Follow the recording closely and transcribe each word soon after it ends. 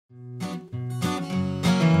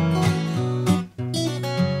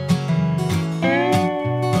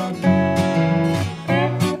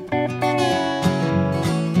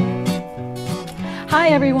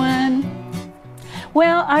everyone.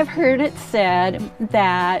 Well, I've heard it said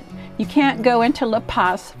that you can't go into La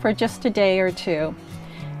Paz for just a day or two.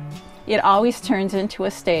 It always turns into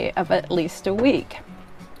a stay of at least a week.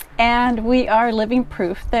 And we are living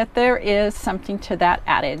proof that there is something to that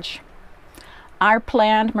adage. Our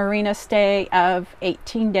planned marina stay of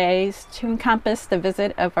 18 days to encompass the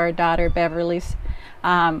visit of our daughter Beverlee's,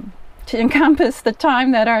 to encompass the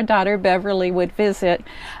time that our daughter Beverlee would visit,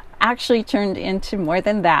 actually turned into more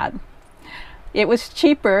than that. It was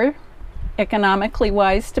cheaper, economically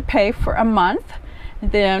wise, to pay for a month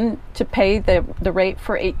than to pay the rate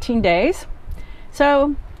for 18 days.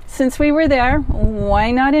 So since we were there,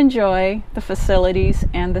 why not enjoy the facilities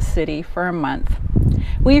and the city for a month?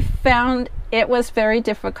 We found it was very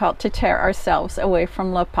difficult to tear ourselves away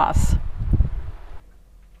from La Paz.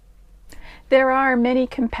 There are many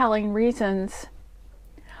compelling reasons.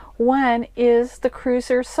 One is the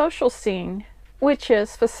cruiser social scene, which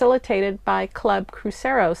is facilitated by Club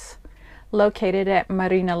Cruceros, located at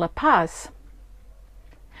Marina La Paz.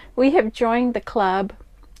 We have joined the club.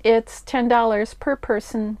 It's $10 per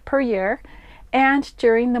person per year, and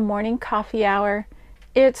during the morning coffee hour,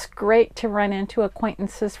 it's great to run into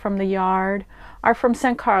acquaintances from the yard or from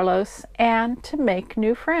San Carlos and to make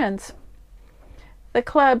new friends. The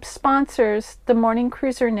club sponsors the Morning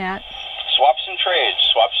Cruiser Net. Swaps and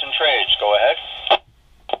trades, go ahead.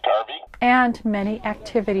 Darby. And many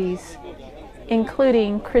activities,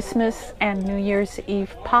 including Christmas and New Year's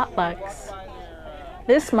Eve potlucks.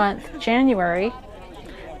 This month, January,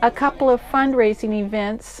 a couple of fundraising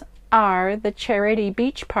events are the Charity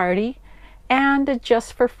Beach Party and a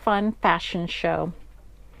Just for Fun fashion show.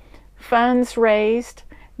 Funds raised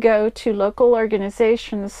go to local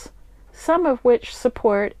organizations, some of which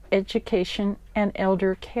support education and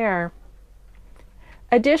elder care.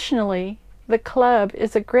 Additionally, the club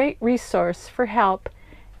is a great resource for help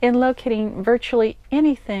in locating virtually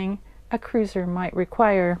anything a cruiser might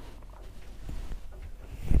require.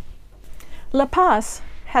 La Paz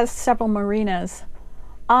has several marinas,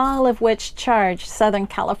 all of which charge Southern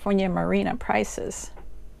California marina prices.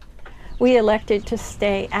 We elected to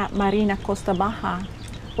stay at Marina Costa Baja,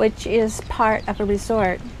 which is part of a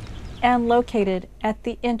resort and located at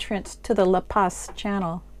the entrance to the La Paz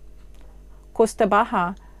Channel. Costa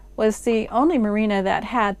Baja was the only marina that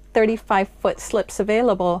had 35-foot slips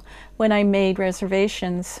available when I made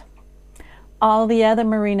reservations. All the other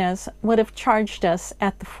marinas would have charged us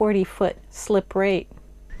at the 40-foot slip rate.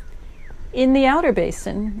 In the outer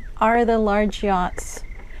basin are the large yachts,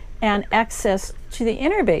 and access to the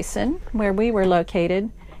inner basin, where we were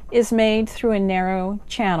located, is made through a narrow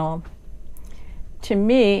channel. To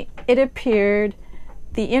me, it appeared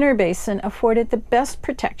the inner basin afforded the best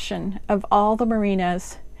protection of all the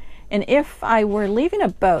marinas, and if I were leaving a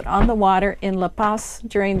boat on the water in La Paz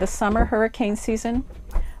during the summer hurricane season,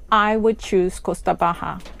 I would choose Costa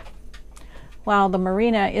Baja. While the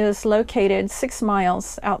marina is located 6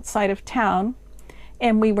 miles outside of town,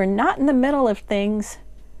 and we were not in the middle of things,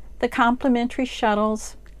 the complimentary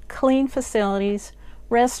shuttles, clean facilities,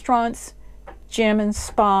 restaurants, gym and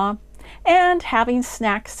spa, and having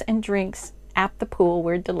snacks and drinks at the pool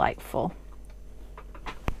were delightful.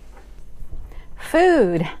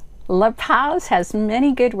 Food. La Paz has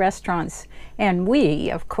many good restaurants, and we,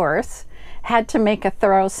 of course, had to make a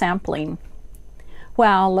thorough sampling.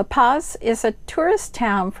 While La Paz is a tourist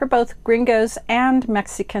town for both gringos and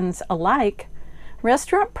Mexicans alike,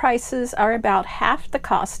 restaurant prices are about half the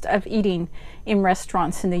cost of eating in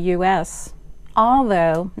restaurants in the U.S.,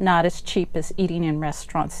 although not as cheap as eating in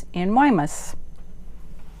restaurants in Guaymas.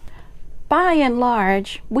 By and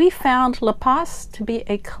large, we found La Paz to be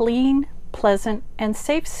a clean, pleasant, and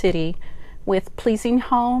safe city with pleasing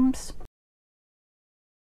homes,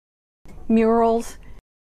 murals,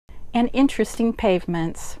 and interesting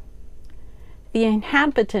pavements. The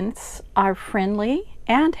inhabitants are friendly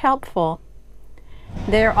and helpful.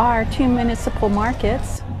 There are 2 municipal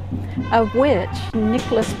markets, of which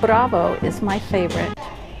Nicolas Bravo is my favorite.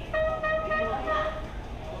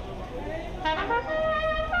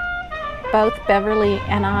 Both Beverlee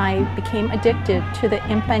and I became addicted to the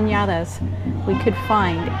empanadas we could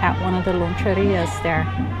find at one of the loncherias there.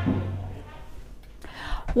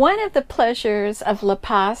 One of the pleasures of La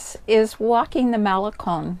Paz is walking the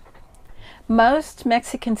Malecón. Most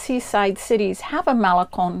Mexican seaside cities have a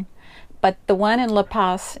Malecón, but the one in La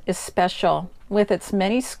Paz is special, with its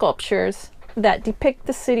many sculptures that depict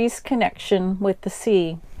the city's connection with the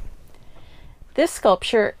sea. This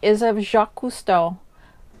sculpture is of Jacques Cousteau,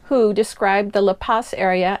 who described the La Paz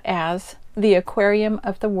area as the aquarium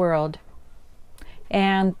of the world.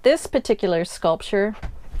 And this particular sculpture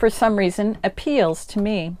for some reason, appeals to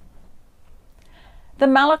me. The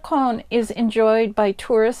Malecón is enjoyed by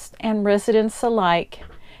tourists and residents alike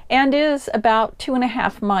and is about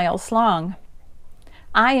 2.5 miles long.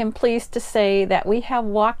 I am pleased to say that we have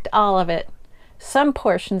walked all of it, some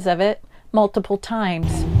portions of it, multiple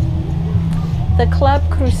times. The Club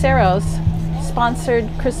Cruceros sponsored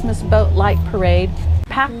Christmas Boat Light Parade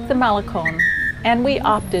packed the Malecón, and we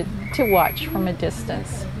opted to watch from a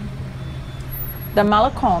distance. The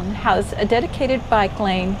Malecón has a dedicated bike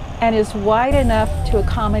lane and is wide enough to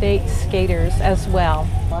accommodate skaters as well.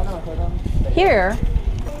 Here,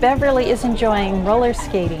 Beverlee is enjoying roller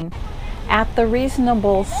skating at the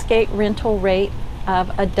reasonable skate rental rate of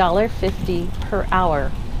 $1.50 per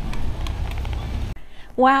hour.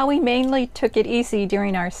 While we mainly took it easy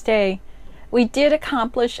during our stay, we did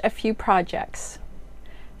accomplish a few projects.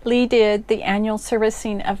 Lee did the annual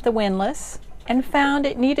servicing of the windlass and found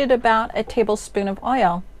it needed about a tablespoon of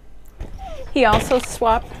oil. He also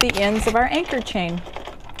swapped the ends of our anchor chain.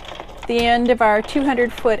 The end of our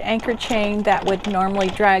 200-foot anchor chain that would normally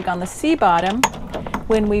drag on the sea bottom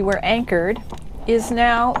when we were anchored is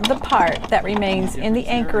now the part that remains in the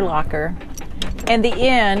anchor locker, and the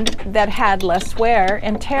end that had less wear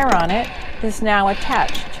and tear on it is now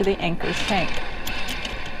attached to the anchor shank.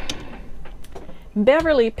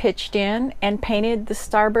 Beverlee pitched in and painted the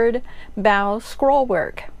starboard bow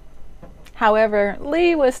scrollwork. However,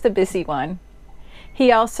 Lee was the busy one.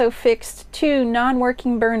 He also fixed 2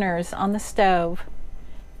 non-working burners on the stove.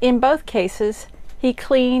 In both cases, he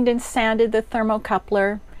cleaned and sanded the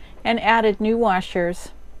thermocoupler and added new washers.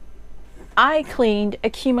 I cleaned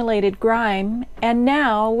accumulated grime, and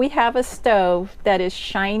now we have a stove that is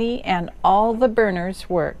shiny and all the burners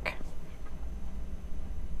work.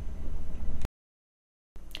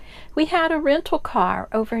 We had a rental car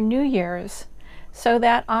over New Year's so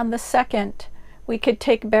that on the 2nd we could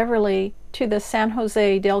take Beverlee to the San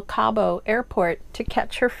Jose del Cabo airport to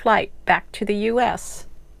catch her flight back to the U.S.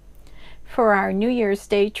 For our New Year's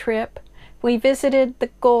Day trip, we visited the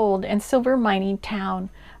gold and silver mining town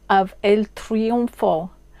of El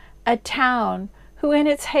Triunfo, a town who in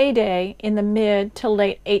its heyday in the mid to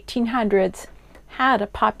late 1800s had a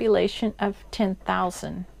population of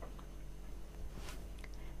 10,000.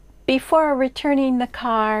 Before returning the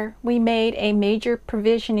car, we made a major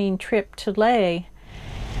provisioning trip to Ley,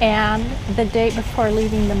 and the day before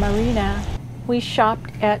leaving the marina, we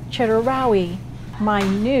shopped at Chedraui, my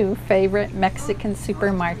new favorite Mexican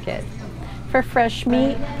supermarket, for fresh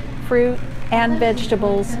meat, fruit, and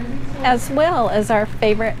vegetables, as well as our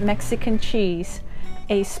favorite Mexican cheese,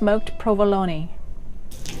 a smoked provolone.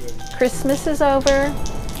 Christmas is over,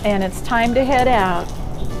 and it's time to head out.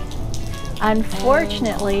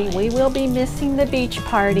 Unfortunately, we will be missing the beach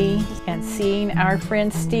party and seeing our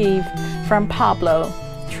friend Steve from Pablo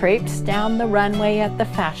traipse down the runway at the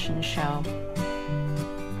fashion show.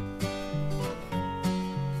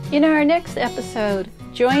 In our next episode,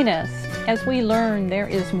 join us as we learn there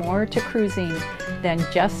is more to cruising than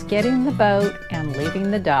just getting the boat and leaving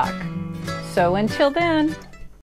the dock. So until then,